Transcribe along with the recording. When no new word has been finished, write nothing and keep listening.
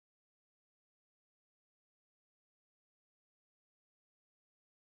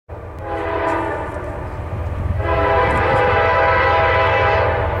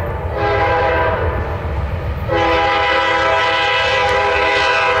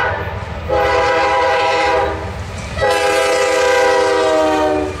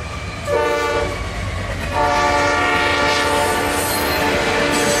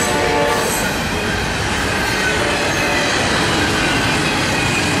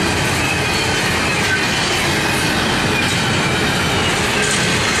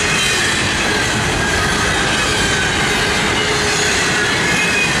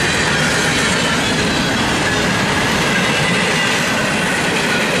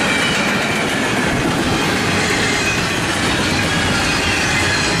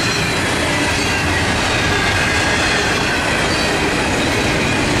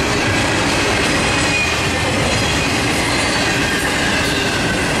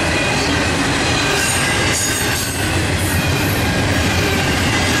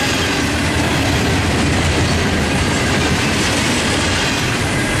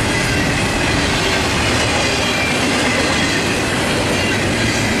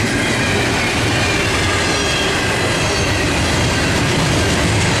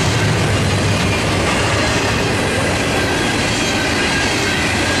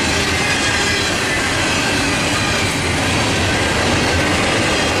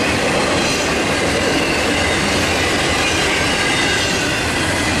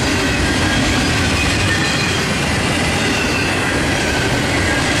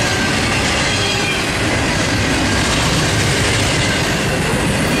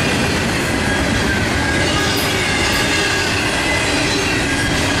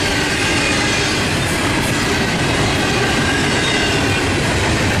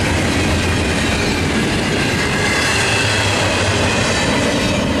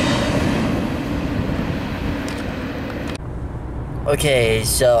Okay,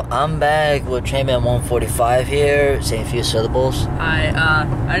 so I'm back with Trainman 145 here, saying a few syllables.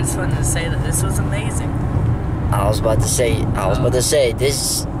 I just wanted to say that this was amazing. I was about to say,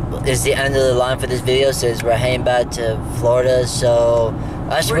 this is the end of the line for this video, since we're heading back to Florida, so,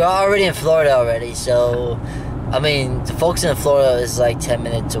 actually, we're already in Florida already, so, I mean, the Folkston in Florida is like 10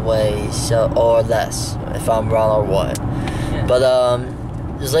 minutes away, so, or less, if I'm wrong or what. Yeah.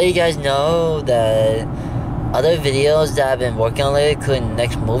 But, just let you guys know that other videos that I've been working on lately, including the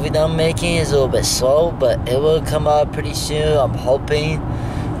next movie that I'm making, is a little bit slow, but it will come out pretty soon, I'm hoping.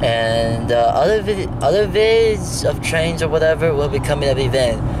 And other vids of trains or whatever will be coming up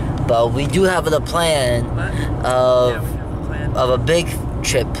event. But we do have the plan of a big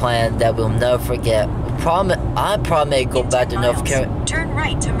trip plan that we'll never forget. I probably may go back to North Carolina. Turn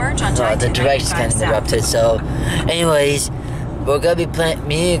right to merge on The direction's kind of interrupted. So, anyways, we're gonna be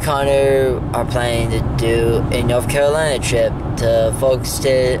me and Connor are planning to do a North Carolina trip to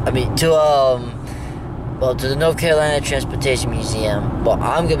Folkston. To the North Carolina Transportation Museum. Well,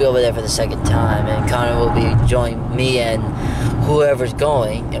 I'm gonna be over there for the second time, and Connor will be joining me and whoever's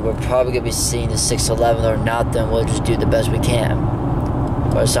going, and we're probably gonna be seeing the 611 or not. Then we'll just do the best we can,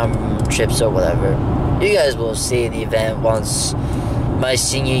 or some trips or whatever. You guys will see the event once my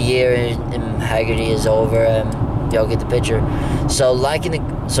senior year in Haggerty is over, and y'all get the picture. So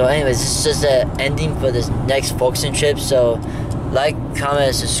anyways, this is just the ending for this next Folkston trip. So like, comment,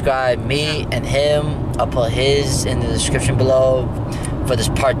 and subscribe. Me and him, I'll put his in the description below for this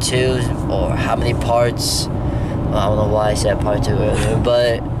part 2, or how many parts. Well, I don't know why I said part 2 earlier,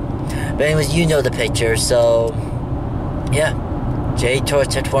 but anyways, you know the picture. So yeah, J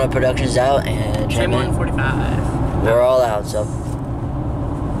Torch Productions out, and Train 145. we're all out. So